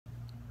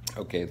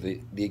Okay,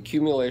 the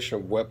accumulation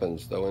of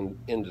weapons, though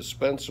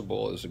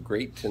indispensable, is a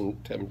great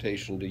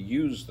temptation to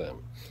use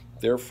them.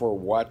 Therefore,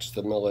 watch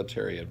the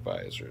military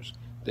advisors.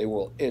 They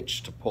will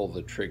itch to pull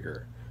the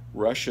trigger.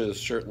 Russia is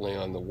certainly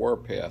on the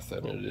warpath,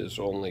 and it is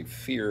only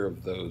fear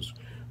of those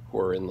who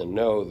are in the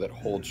know that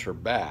holds her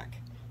back.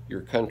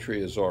 Your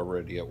country is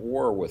already at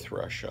war with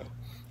Russia,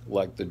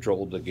 like the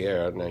Drôle de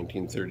Guerre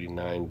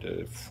 1939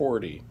 to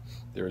 40.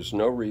 There is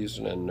no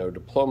reason and no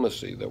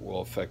diplomacy that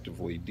will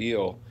effectively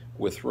deal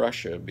with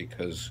Russia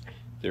because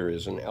there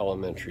is an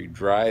elementary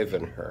drive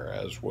in her,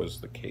 as was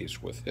the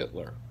case with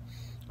Hitler.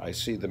 I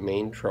see the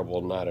main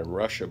trouble not in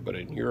Russia but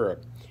in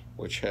Europe,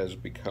 which has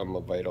become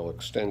a vital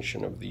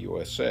extension of the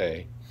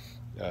USA.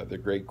 The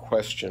great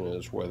question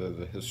is whether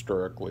the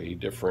historically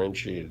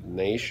differentiated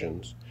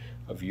nations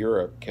of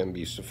Europe can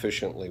be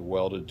sufficiently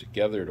welded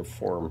together to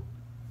form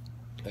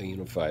a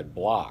unified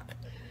bloc.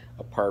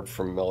 Apart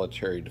from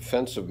military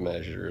defensive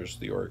measures,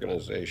 the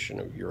organization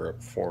of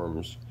Europe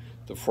forms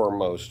the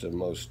foremost and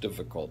most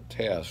difficult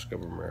task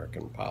of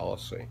American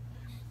policy.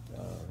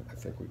 I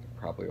think we can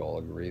probably all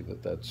agree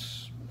that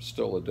that's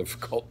still a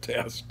difficult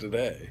task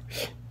today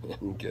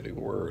and getting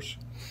worse.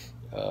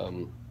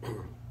 Um,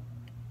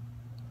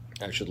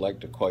 I should like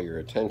to call your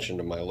attention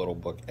to my little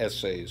book,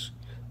 Essays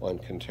on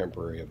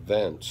Contemporary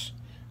Events,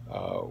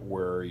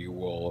 where you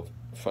will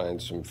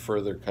find some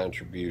further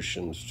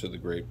contributions to the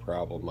great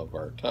problem of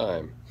our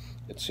time.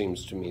 It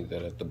seems to me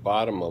that at the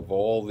bottom of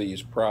all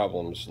these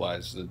problems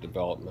lies the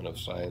development of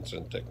science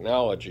and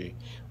technology,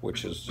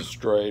 which has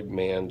destroyed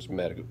man's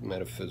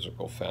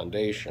metaphysical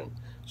foundation.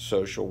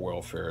 Social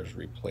welfare has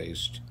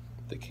replaced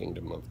the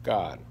kingdom of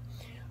God.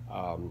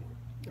 Um,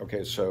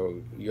 okay,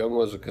 so Jung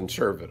was a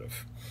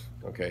conservative.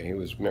 Okay, he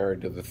was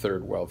married to the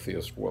third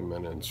wealthiest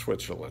woman in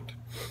Switzerland.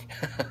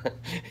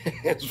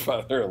 His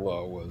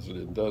father-in-law was an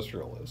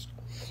industrialist.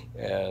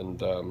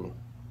 And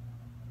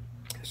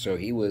so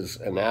he was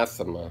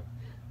anathema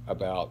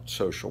about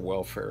social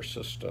welfare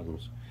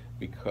systems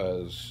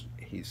because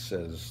he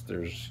says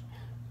there's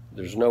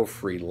no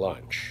free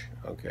lunch.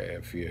 Okay,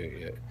 if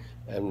you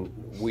and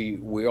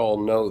we all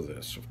know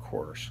this, of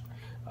course,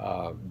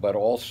 but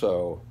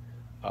also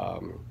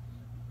um,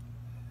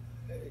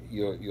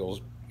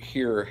 you'll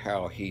hear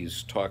how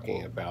he's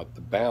talking about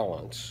the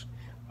balance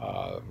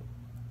uh,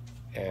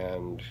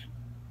 and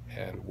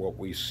and what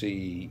we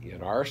see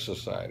in our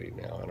society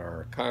now, in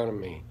our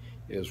economy,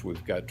 is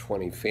we've got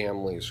 20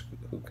 families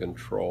who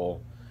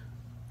control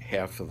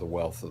half of the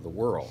wealth of the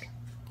world.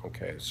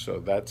 Okay, so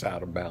that's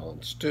out of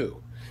balance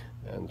too.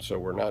 And so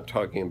we're not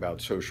talking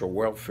about social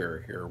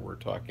welfare here, we're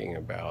talking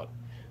about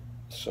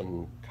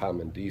some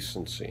common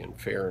decency and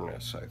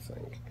fairness, I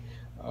think.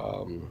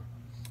 Um,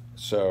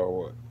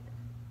 so,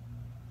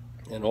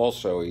 and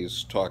also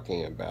he's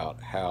talking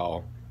about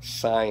how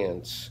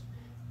science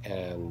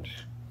and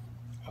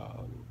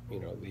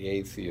the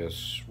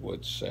atheists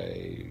would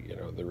say,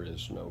 there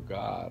is no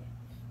God.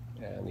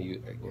 And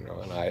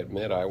and I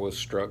admit I was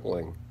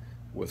struggling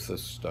with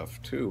this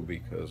stuff too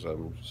because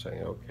I'm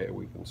saying, okay,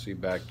 we can see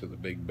back to the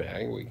Big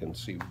Bang, we can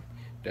see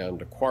down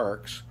to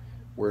quarks.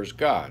 Where's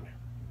God?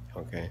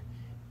 Okay,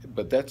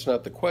 but that's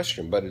not the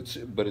question. But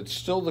it's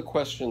still the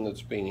question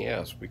that's being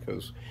asked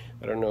because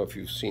I don't know if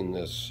you've seen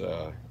this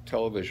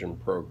television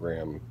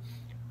program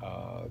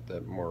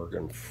that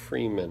Morgan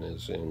Freeman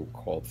is in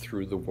called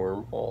Through the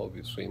Wormhole. Have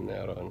you seen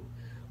that on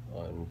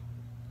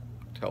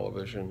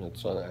television?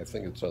 It's on. I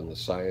think it's on the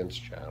Science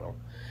Channel.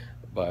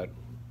 But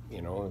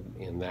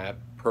in that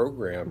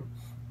program,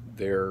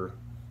 they're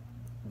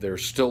they're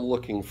still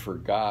looking for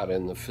God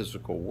in the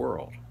physical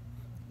world,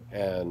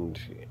 and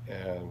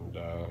and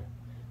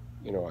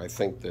I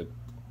think that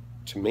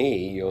to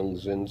me,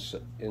 Jung's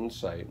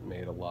insight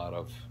made a lot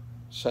of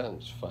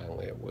sense.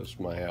 Finally, it was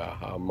my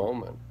aha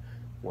moment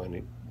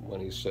when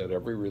he said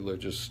every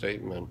religious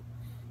statement,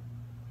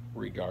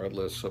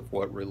 regardless of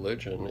what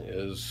religion,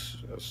 is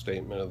a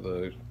statement of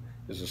the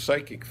is a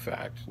psychic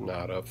fact,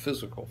 not a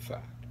physical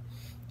fact.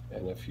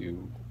 And if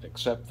you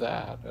accept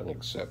that and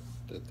accept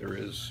that there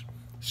is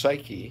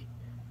psyche,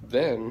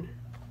 then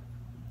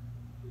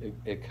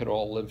it could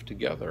all live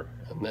together.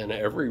 And then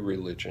every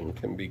religion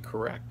can be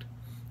correct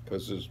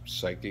because there's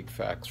psychic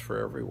facts for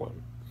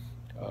everyone.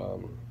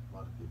 Um, A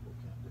lot of people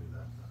can't do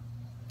that,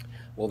 though.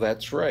 well,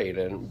 that's right.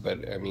 And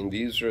but I mean,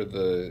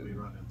 We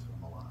run into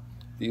them a lot.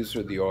 these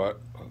are the Why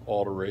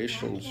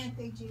alterations. can't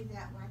they do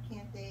that? Why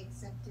can't they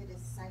accept it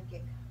as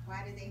psychic?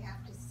 Why do they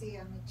have to see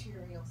a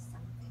material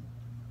something?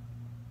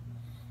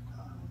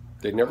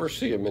 They never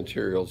see a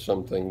material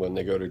something when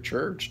they go to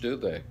church, do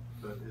they?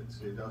 But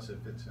it also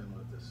fits in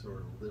with this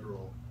sort of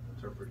literal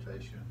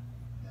interpretation.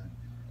 And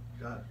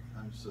God,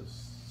 I'm so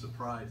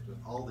surprised with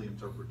all the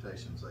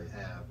interpretations they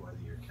have, whether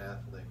you're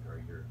Catholic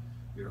or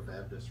you're a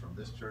Baptist from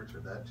this church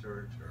or that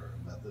church or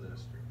a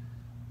Methodist,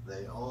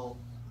 they all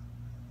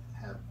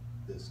have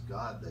this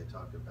God they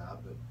talk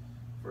about. But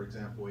for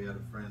example, we had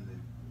a friend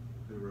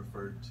who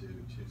referred to,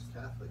 she was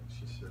Catholic.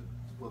 She said,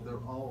 well, they're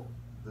all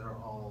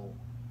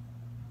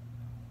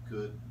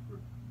good,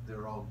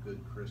 they're all good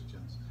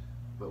Christians,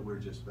 but we're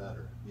just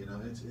better.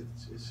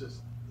 It's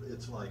just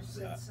it's like,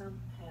 Said some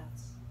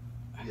paths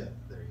yeah,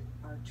 there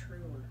you are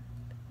truer.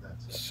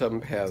 That's it.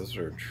 Some paths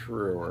are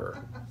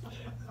truer.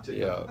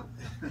 Yeah.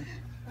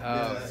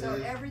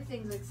 So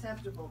everything's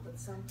acceptable, but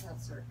some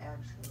paths are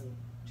actually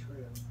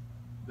true.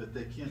 But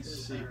they can't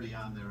see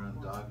beyond their own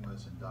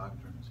dogmas and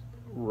doctrines.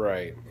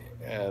 Right.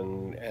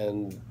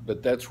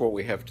 But that's what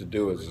we have to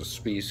do as a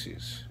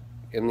species.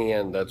 In the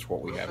end, that's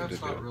what we have to do.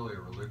 That's not really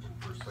a religion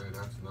per se.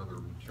 That's another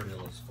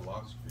materialist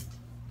philosophy.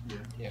 Yeah.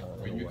 Yeah,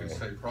 I mean, in you a could way.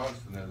 say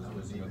Protestantism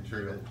is even give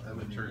it- I a wouldn't even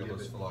give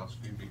materialist it-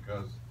 philosophy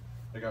because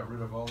they got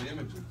rid of all the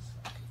images.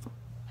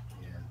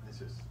 Yeah, it's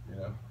just, You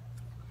know,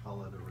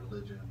 call it a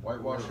religion.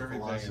 whitewash or a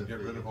everything and get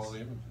rid of philosophy. all the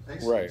images.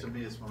 Actually, Right. to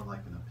me, it's more like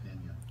an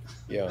opinion.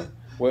 Yeah.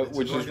 Well, It's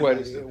which an is what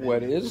organized what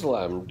opinion.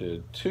 Islam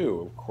did too,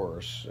 of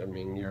course. I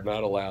mean, you're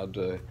not allowed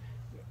to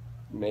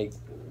make.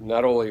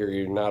 Not only are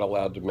you not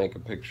allowed to make a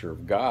picture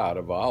of God,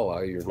 of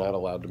Allah, you're not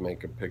allowed to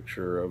make a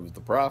picture of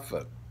the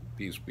Prophet,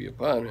 peace be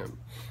upon him.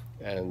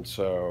 And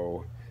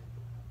so,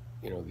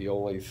 the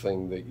only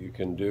thing that you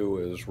can do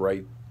is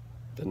write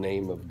the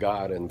name of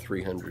God in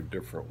 300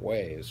 different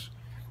ways.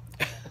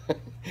 Do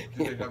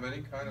they have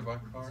any kind of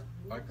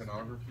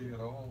iconography at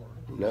all?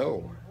 Or?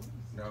 No,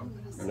 No.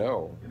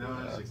 no. You know,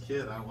 as a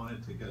kid, I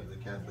wanted to go to the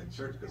Catholic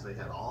Church because they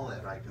had all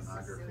that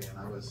iconography, and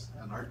I was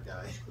an art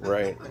guy.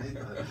 Right. I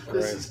thought,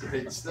 this is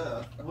great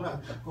stuff.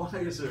 Why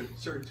is there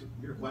a church?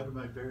 Why do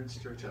my parents'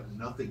 church have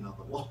nothing on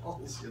the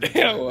walls?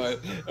 Yeah, well,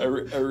 I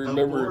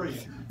remember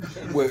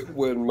boring.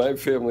 when my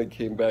family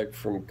came back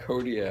from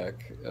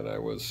Kodiak and I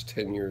was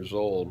 10 years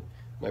old,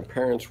 my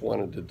parents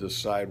wanted to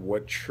decide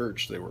what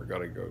church they were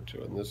going to go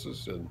to. And this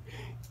is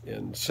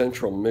in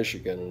central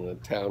Michigan in a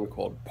town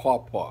called Paw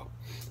Paw.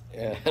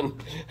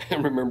 And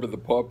remember the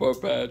Paw Paw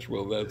Patch?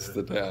 Well, that's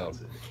the town.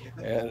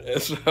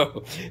 And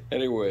so,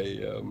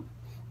 anyway,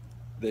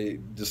 they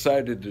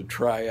decided to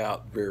try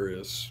out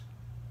various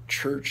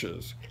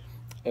churches.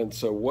 And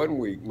so one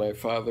week, my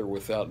father,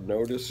 without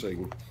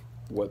noticing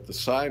what the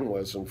sign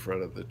was in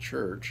front of the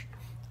church,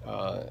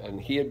 and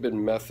he had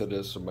been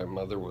Methodist and my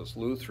mother was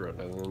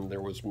Lutheran, and then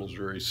there was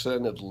Missouri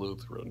Synod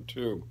Lutheran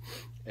too.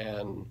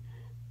 And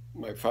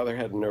my father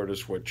hadn't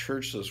noticed what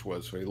church this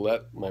was, so he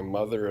let my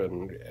mother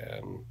and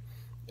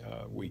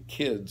we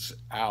kids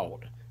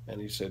out,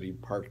 and he said he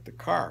parked the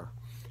car,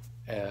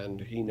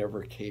 and he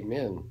never came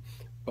in.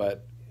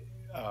 But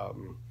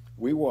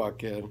we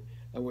walk in,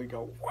 and we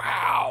go,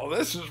 wow,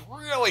 this is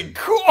really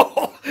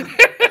cool.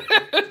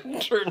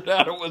 Turned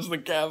out it was the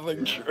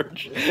Catholic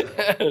Church.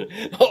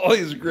 All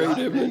these great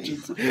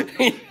images.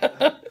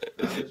 I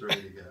was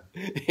ready to go.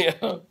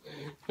 Yeah.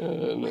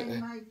 When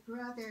my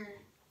brother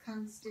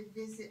comes to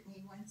visit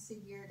me once a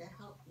year to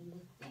help me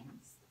with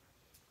things,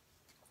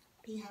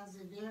 he has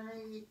a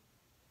very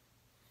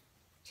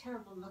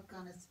terrible look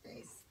on his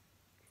face.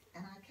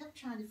 And I kept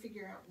trying to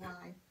figure out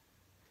why.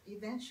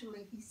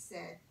 Eventually he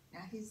said,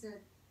 now he's a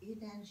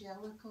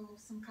evangelical,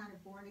 some kind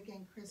of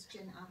born-again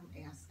Christian. I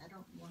don't ask. I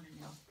don't want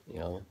to know.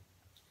 Yeah.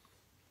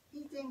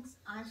 He thinks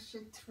I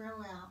should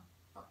throw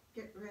out,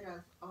 get rid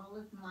of all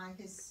of my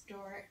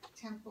historic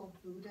temple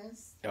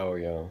Buddhas Oh,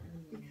 yeah.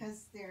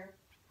 because they're,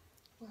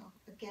 well,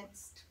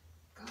 against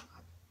God.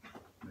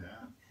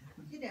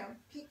 Yeah.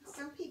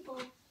 Some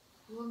people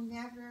will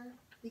never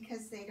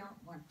because they don't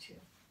want to.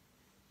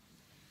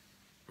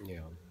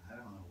 Yeah. I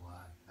don't know why.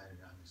 I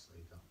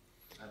honestly don't.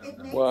 I It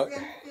don't makes know. Well-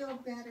 them feel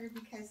better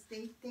because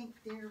they think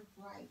they're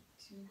right.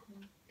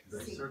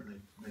 They See, certainly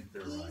think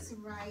they're he's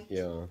right. right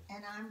Yeah.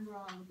 and I'm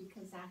wrong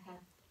because I have,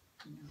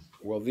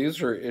 Well,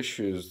 these are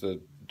issues that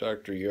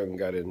Dr. Jung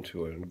got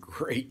into in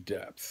great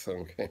depth,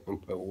 okay?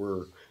 But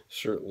we're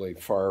certainly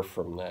far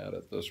from that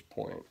at this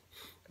point.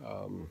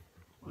 Well,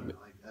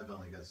 I've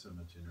only got so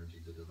much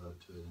energy to devote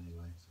to it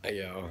anyway. So.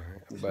 Yeah,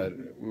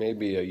 but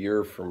maybe a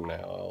year from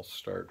now I'll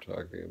start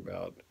talking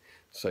about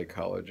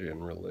psychology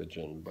and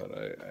religion, but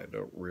I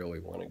don't really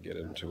want to get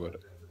into it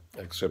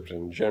except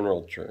in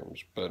general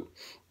terms.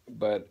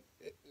 But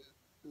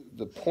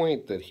the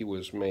point that he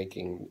was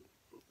making,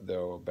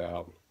 though,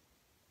 about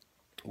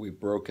we've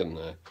broken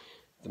the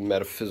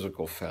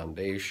metaphysical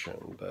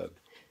foundation, that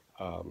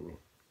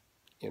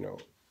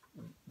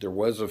there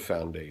was a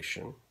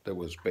foundation that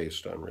was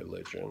based on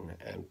religion,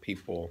 and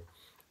people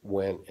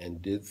went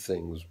and did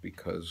things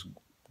because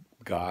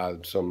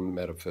God, some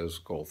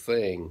metaphysical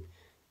thing,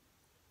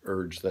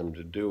 urged them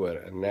to do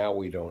it, and now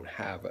we don't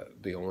have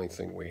it. The only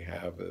thing we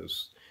have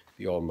is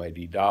the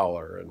almighty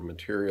dollar and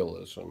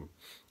materialism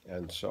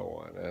and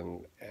so on.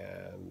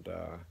 And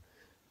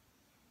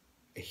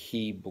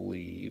he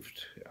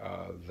believed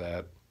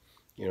that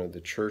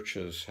the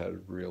churches had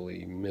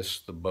really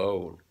missed the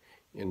boat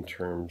in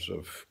terms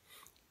of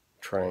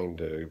trying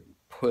to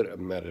put a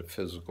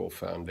metaphysical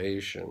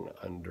foundation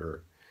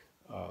under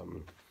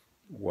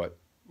what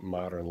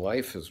modern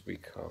life has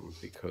become,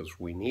 because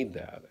we need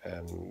that,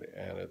 and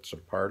it's a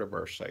part of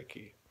our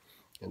psyche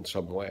in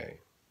some way.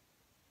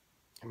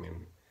 I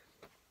mean,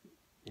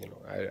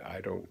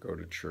 I don't go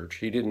to church.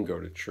 He didn't go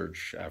to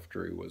church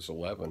after he was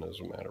 11, as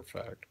a matter of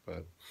fact,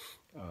 but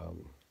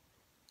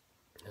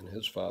and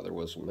his father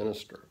was a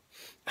minister.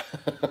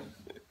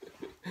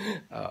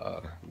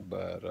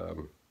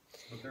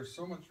 there's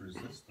so much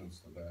resistance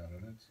to that,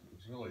 and it's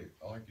really,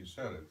 like you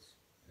said,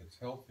 it's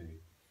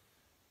healthy,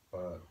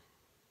 but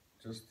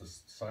just the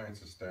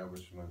science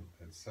establishment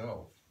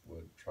itself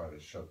would try to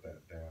shut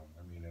that down.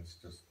 I mean, it's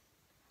just,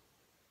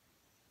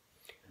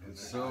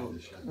 it's so.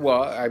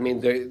 Well, I mean,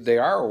 they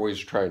are always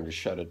trying to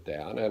shut it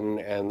down,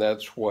 and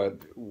that's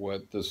what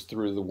this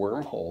through the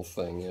wormhole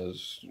thing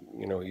is.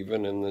 You know,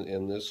 even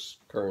in this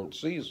current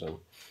season,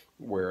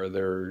 where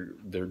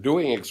they're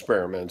doing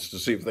experiments to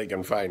see if they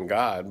can find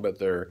God, but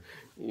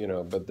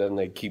but then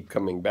they keep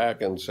coming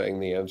back and saying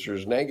the answer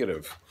is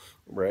negative,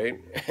 right?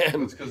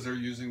 And That's because they're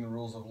using the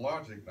rules of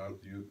logic,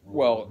 not the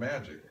rules of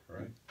magic,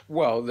 right?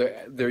 well,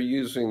 they're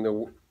using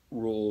the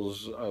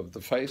rules of the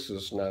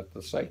physis, not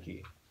the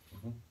psyche.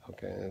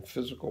 Okay,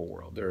 physical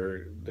world.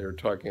 They're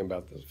talking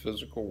about the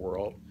physical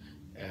world,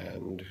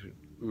 and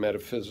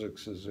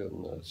metaphysics is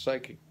in the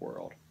psychic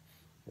world,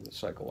 in the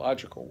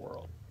psychological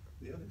world.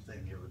 The other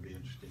thing it would be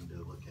interesting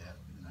to look at,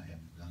 and I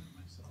haven't done it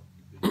myself,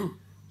 would be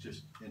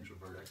just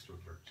introvert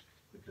extroverts,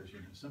 because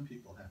some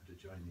people have to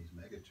join these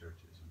mega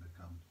churches and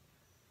become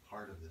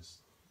part of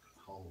this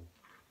whole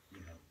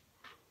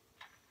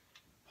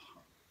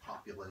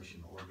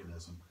population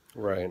organism,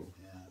 Right.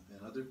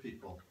 and other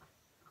people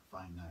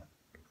find that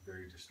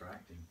very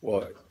distracting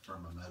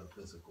from a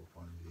metaphysical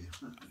point of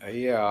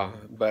view. Yeah,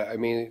 but I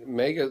mean,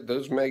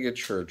 those mega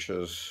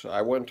churches.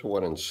 I went to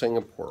one in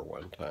Singapore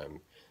one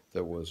time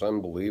that was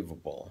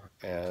unbelievable,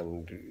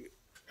 and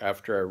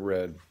after I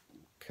read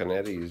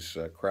Canetti's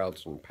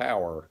Crowds and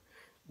Power,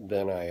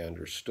 then I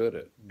understood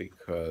it,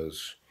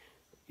 because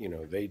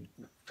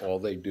all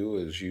they do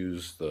is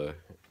use the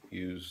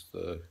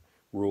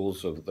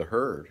rules of the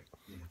herd.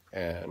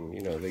 And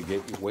they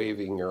get you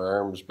waving your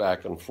arms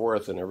back and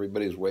forth, and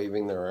everybody's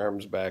waving their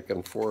arms back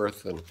and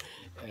forth,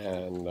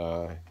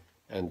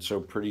 and so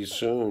pretty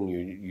soon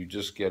you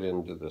just get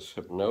into this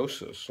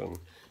hypnosis, and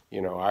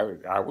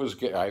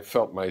I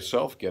felt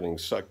myself getting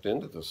sucked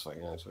into this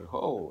thing. I said,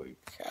 "Holy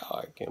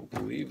cow! I can't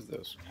believe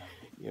this."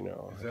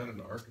 Is that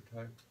an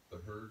archetype, the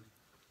herd?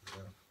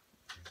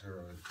 Is there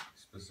a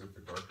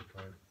specific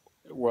archetype?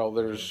 Well,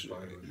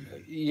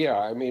 yeah,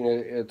 I mean,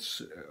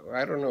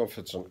 I don't know if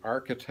it's an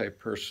archetype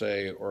per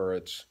se, or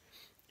it's,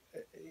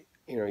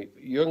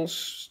 Jung's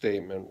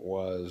statement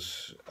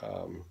was,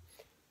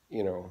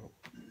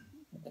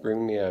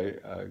 bring me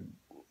a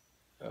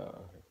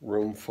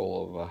room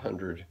full of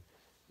 100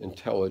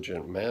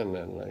 intelligent men,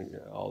 and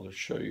I'll just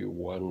show you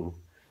one,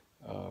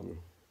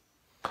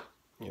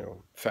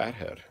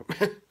 fathead,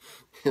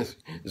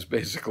 is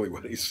basically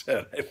what he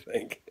said, I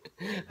think.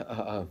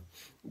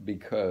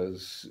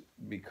 Because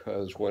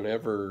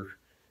whenever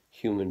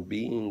human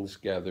beings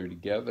gather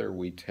together,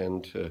 we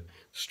tend to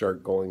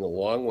start going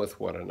along with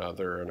one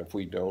another, and if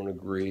we don't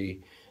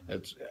agree,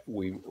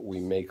 we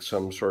make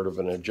some sort of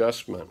an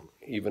adjustment,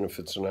 even if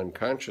it's an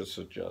unconscious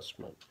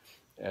adjustment.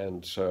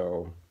 And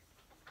so,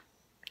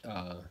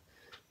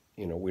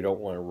 we don't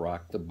want to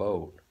rock the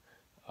boat.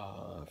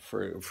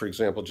 For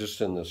example, just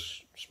in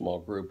this small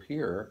group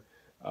here,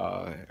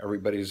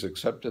 everybody's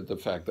accepted the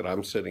fact that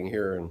I'm sitting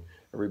here and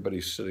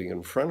everybody's sitting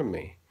in front of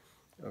me.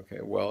 Okay,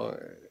 well,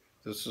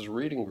 this is a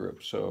reading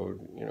group, so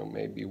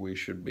maybe we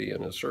should be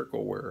in a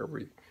circle where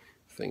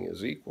everything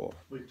is equal.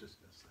 We've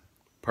discussed that.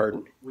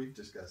 Pardon? We've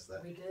discussed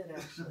that. We did,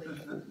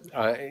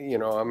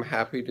 actually. I'm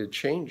happy to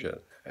change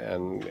it,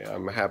 and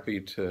I'm happy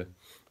to,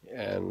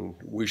 and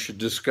we should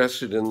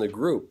discuss it in the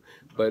group.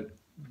 But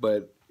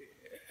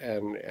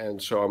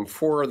so I'm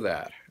for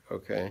that.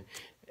 Okay,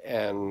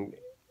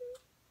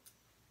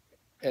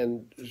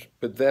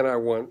 but then I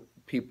want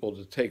people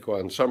to take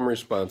on some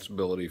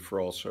responsibility for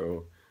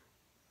also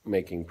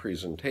making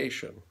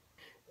presentation.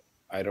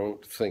 I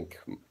don't think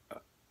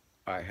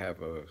I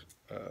have a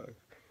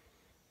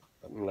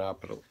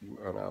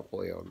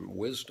monopoly on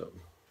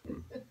wisdom.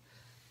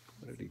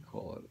 What did he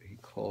call it? He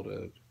called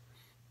it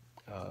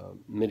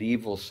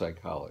medieval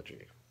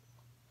psychology.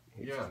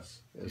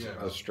 Yes.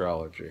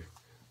 Astrology.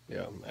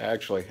 Yeah,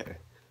 actually,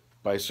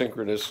 by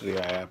synchronicity,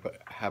 I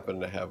happen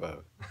to have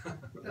a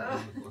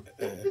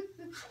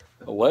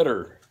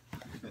letter.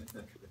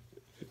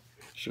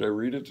 Should I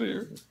read it to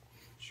you?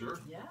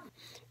 Sure. Yeah.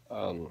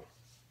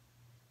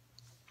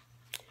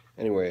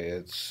 Anyway,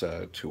 it's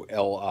to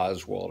L.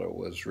 Oswald. It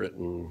was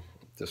written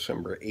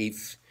December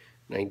 8th,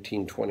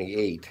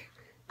 1928.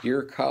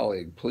 Dear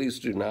colleague, please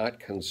do not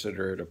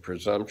consider it a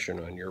presumption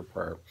on your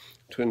part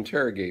to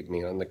interrogate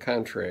me. On the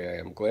contrary, I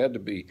am glad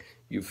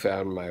you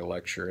found my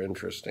lecture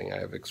interesting. I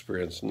have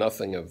experienced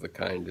nothing of the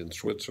kind in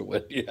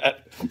Switzerland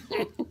yet.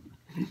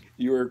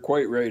 You are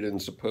quite right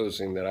in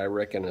supposing that I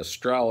reckon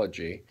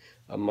astrology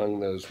among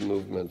those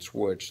movements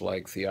which,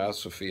 like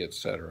theosophy,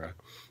 etc.,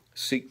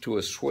 seek to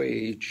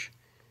assuage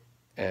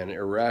an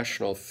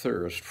irrational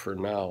thirst for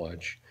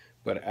knowledge,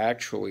 but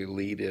actually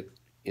lead it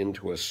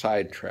into a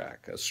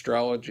sidetrack.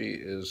 Astrology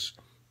is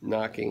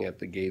knocking at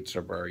the gates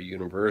of our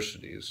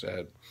universities.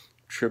 At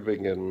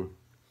Tübingen,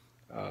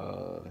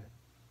 a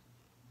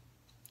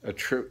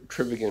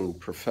Tübingen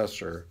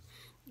professor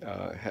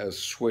has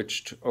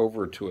switched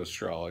over to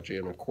astrology,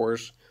 and of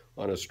course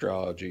on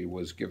astrology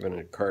was given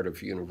at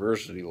Cardiff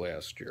University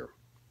last year.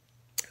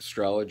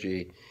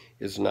 Astrology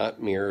is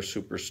not mere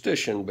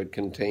superstition, but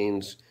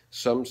contains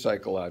some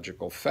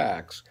psychological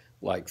facts,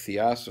 like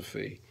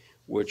theosophy,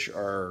 which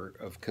are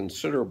of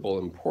considerable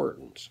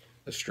importance.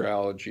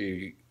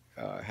 Astrology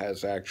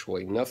has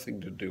actually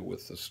nothing to do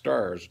with the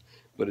stars,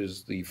 but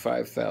is the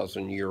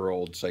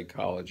 5,000-year-old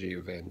psychology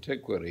of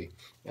antiquity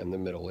and the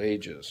Middle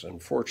Ages.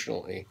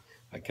 Unfortunately,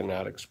 I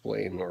cannot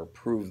explain or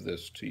prove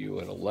this to you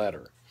in a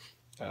letter.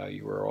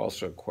 You are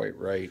also quite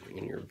right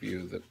in your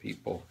view that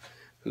people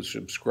who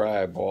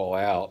subscribe all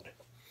out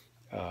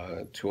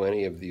to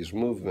any of these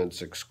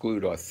movements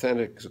exclude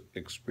authentic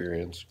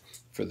experience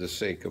for the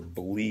sake of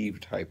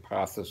believed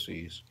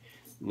hypotheses,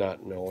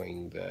 not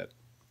knowing that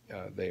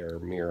they are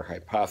mere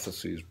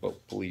hypotheses,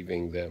 but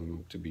believing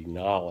them to be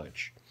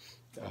knowledge.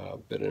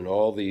 But in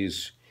all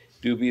these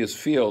dubious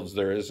fields,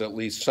 there is at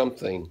least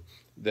something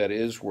that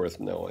is worth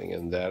knowing,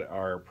 and that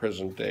our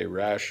present-day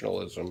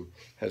rationalism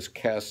has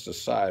cast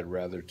aside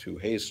rather too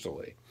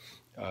hastily.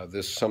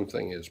 This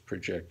something is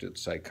projected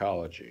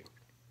psychology.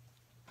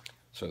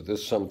 So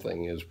this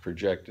something is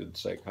projected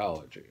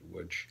psychology,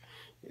 which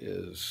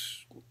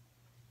is,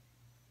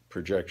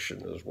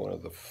 projection is one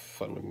of the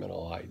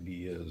fundamental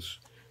ideas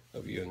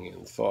of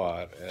Jungian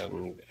thought,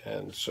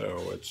 and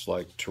so it's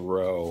like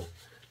Tarot,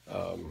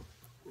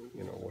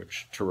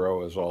 which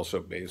Tarot is also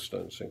based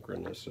on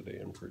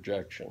synchronicity and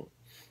projection,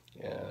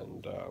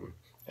 and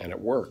it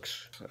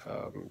works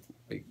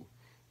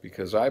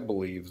because I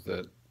believe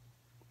that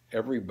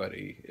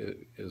everybody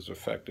is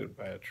affected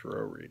by a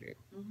Tarot reading,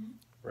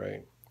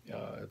 right?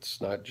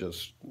 It's not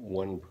just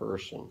one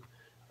person,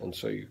 and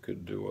so you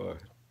could do a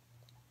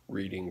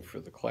reading for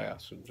the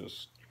class and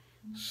just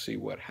see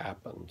what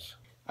happens.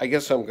 I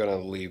guess I'm going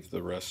to leave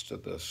the rest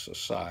of this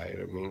aside.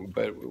 I mean,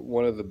 but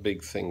one of the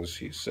big things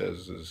he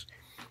says is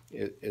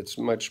it's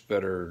much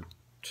better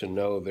to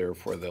know,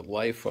 therefore, that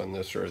life on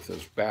this earth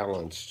is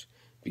balanced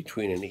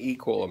between an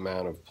equal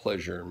amount of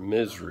pleasure and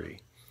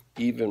misery,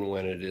 even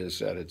when it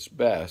is at its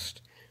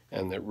best,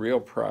 and that real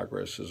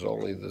progress is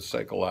only the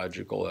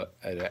psychological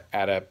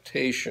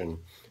adaptation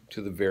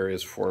to the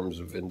various forms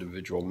of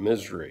individual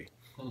misery.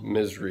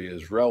 Misery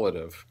is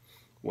relative.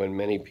 When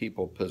many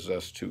people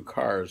possess 2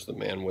 cars, the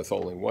man with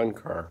only 1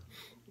 car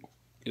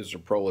is a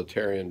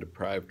proletarian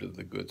deprived of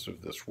the goods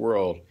of this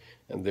world,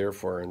 and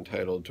therefore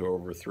entitled to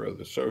overthrow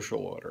the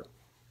social order.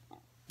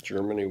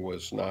 Germany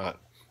was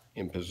not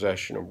in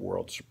possession of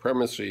world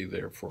supremacy,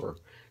 therefore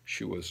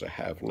she was a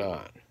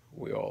have-not.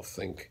 We all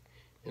think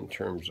in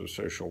terms of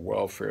social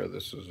welfare.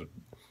 This is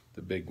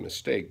the big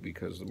mistake,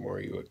 because the more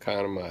you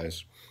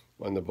economize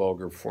on the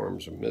vulgar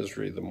forms of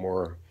misery, the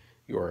more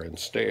you are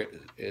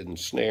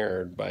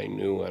ensnared by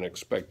new,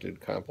 unexpected,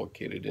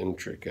 complicated,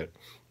 intricate,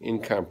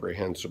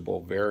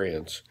 incomprehensible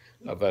variants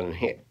of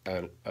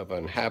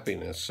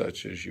unhappiness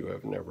such as you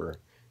have never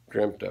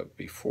dreamt of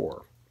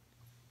before.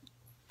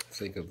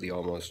 Think of the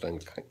almost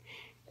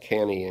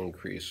uncanny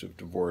increase of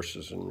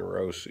divorces and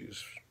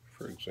neuroses,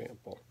 for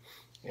example.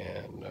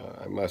 And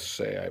I must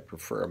say I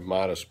prefer a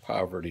modest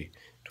poverty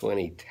to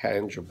any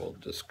tangible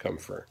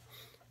discomfort.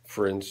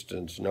 For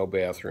instance, no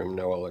bathroom,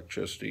 no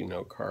electricity,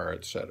 no car,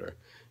 etc.,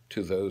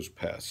 to those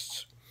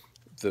pests.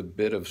 The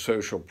bit of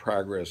social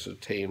progress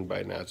attained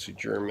by Nazi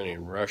Germany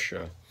and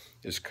Russia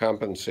is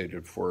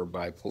compensated for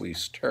by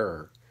police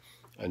terror,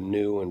 a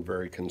new and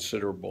very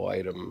considerable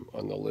item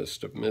on the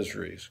list of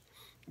miseries,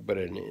 but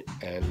an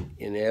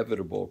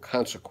inevitable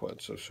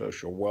consequence of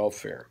social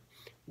welfare.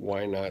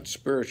 Why not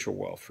spiritual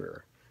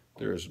welfare?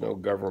 There is no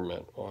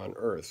government on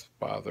earth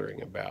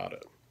bothering about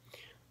it.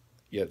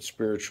 Yet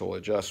spiritual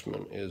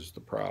adjustment is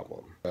the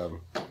problem.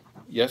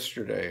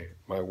 Yesterday,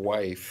 my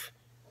wife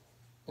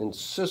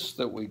insists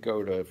that we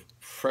go to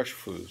Fresh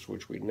Foods,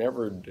 which we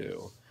never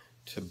do,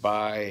 to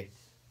buy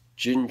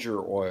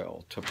ginger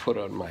oil to put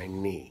on my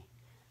knee.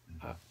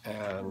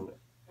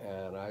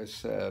 And I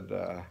said,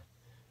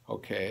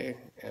 okay.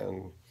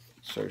 And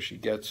so she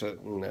gets it,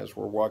 and as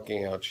we're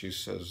walking out, she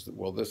says,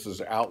 well, this is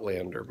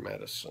Outlander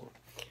medicine.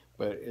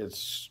 But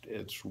it's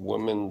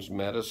women's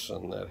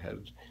medicine that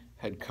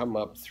had come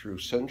up through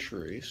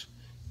centuries,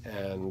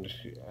 and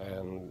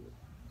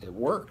it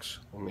works.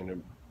 I mean, it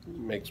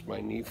makes my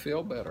knee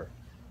feel better,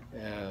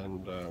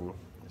 and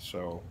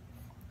so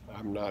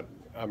I'm not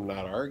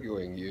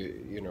arguing.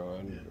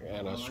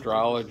 And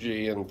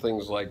astrology and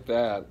things like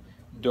that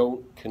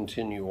don't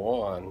continue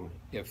on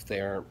if they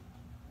aren't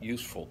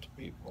useful to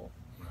people,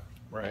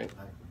 right?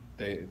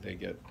 They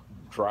get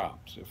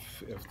drops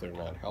if they're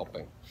not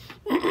helping.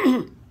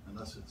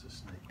 Unless it's a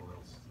snake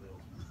oil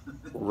salesman.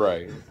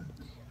 Right.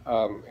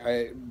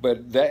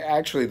 But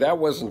that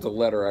wasn't the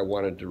letter I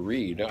wanted to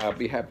read. I'll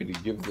be happy to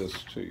give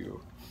this to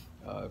you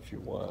if you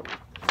want,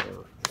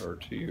 or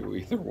to you,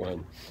 either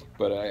one.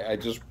 But I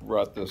just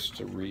brought this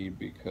to read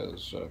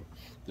because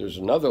there's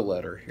another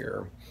letter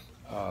here,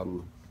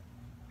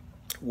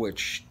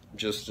 which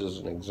just as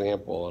an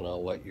example, and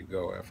I'll let you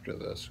go after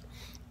this,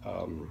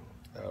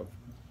 of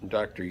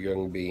Dr.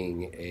 Jung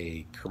being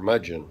a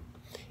curmudgeon.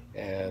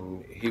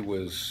 and he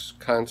was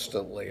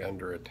constantly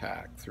under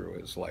attack through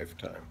his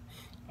lifetime.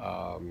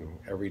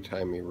 Every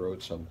time he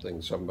wrote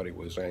something, somebody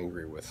was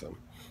angry with him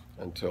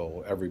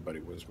until everybody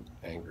was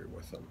angry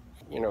with him.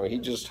 You know, he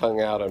just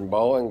hung out in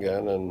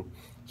Mulligan and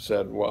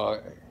said, well,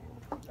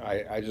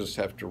 I just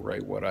have to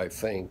write what I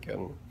think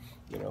and,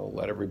 you know,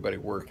 let everybody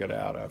work it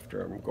out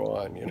after I'm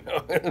gone, you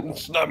know.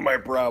 It's not my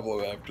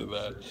problem after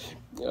that.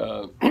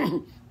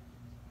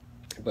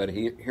 But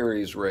here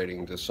he's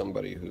writing to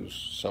somebody who's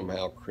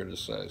somehow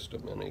criticized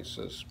him, and he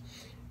says,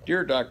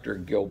 Dear Dr.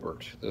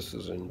 Gilbert, this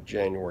is in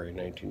January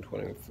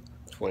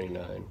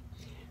 1929,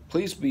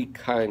 please be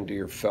kind to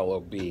your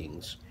fellow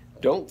beings.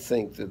 Don't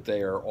think that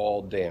they are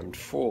all damned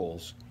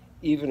fools,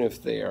 even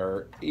if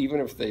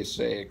they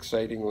say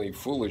excitingly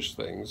foolish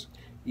things,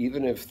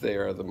 even if they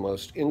are the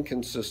most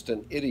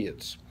inconsistent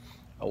idiots.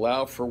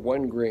 Allow for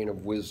one grain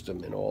of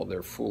wisdom in all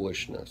their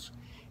foolishness.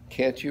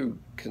 Can't you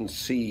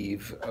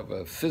conceive of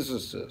a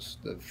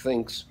physicist that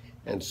thinks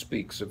and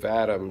speaks of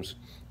atoms,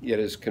 yet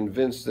is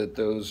convinced that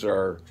those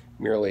are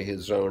merely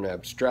his own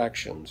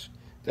abstractions?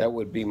 That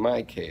would be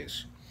my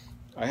case.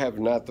 I have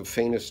not the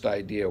faintest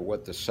idea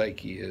what the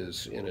psyche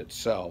is in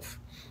itself,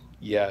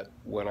 yet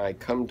when I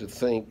come to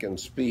think and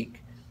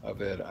speak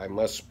of it, I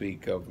must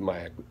speak of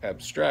my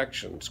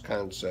abstractions,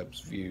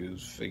 concepts,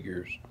 views,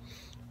 figures,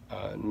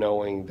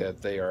 knowing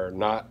that they are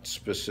not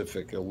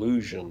specific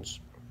illusions.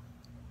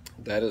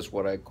 That is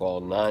what I call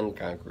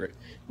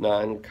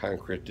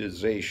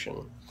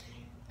non-concretization.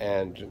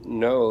 And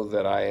know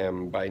that I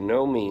am by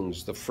no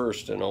means the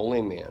first and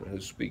only man who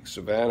speaks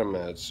of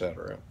anima,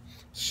 etc.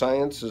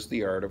 Science is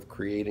the art of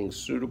creating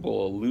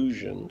suitable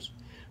illusions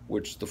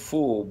which the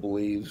fool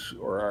believes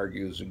or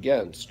argues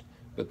against,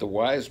 but the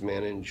wise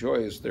man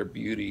enjoys their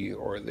beauty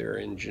or their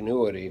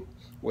ingenuity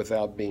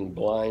without being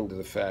blind to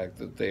the fact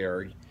that they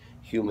are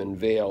human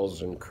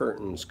veils and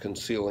curtains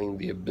concealing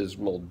the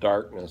abysmal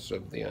darkness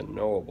of the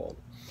unknowable.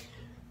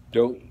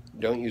 Don't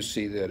you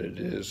see that it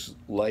is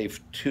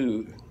life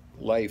too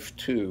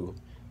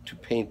to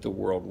paint the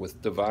world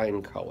with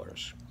divine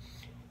colors?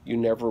 You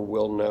never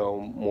will know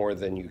more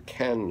than you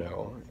can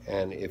know,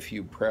 and if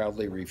you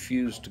proudly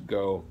refuse to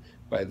go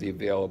by the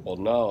available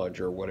knowledge,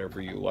 or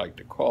whatever you like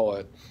to call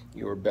it,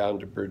 you are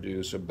bound to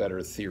produce a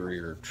better theory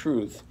or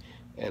truth,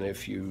 and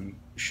if you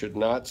should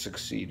not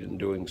succeed in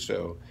doing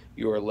so,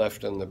 you are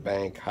left on the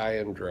bank high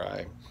and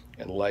dry,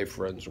 and life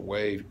runs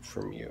away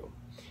from you.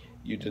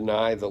 You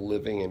deny the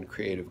living and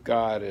creative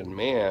God in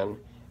man,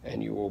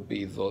 and you will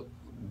be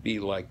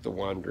like the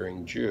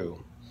wandering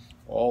Jew.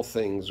 All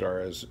things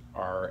are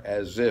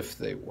as if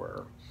they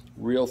were.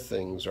 Real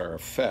things are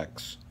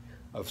effects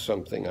of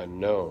something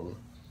unknown.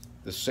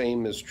 The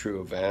same is true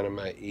of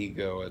anima,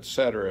 ego,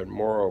 etc. And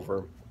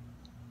moreover,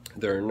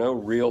 there are no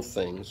real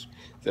things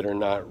that are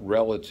not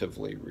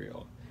relatively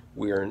real.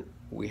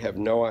 We have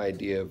no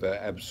idea of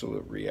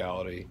absolute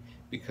reality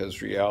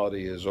because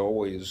reality is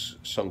always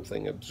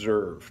something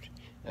observed,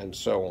 and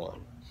so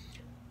on.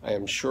 I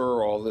am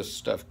sure all this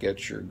stuff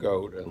gets your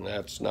goat, and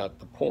that's not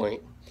the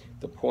point.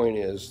 The point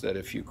is that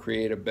if you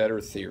create a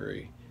better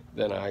theory,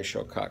 then I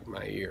shall cock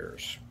my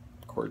ears.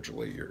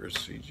 Cordially yours,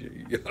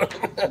 CG.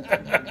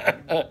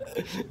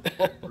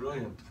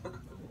 Brilliant.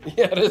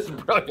 Yeah, it is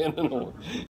brilliant.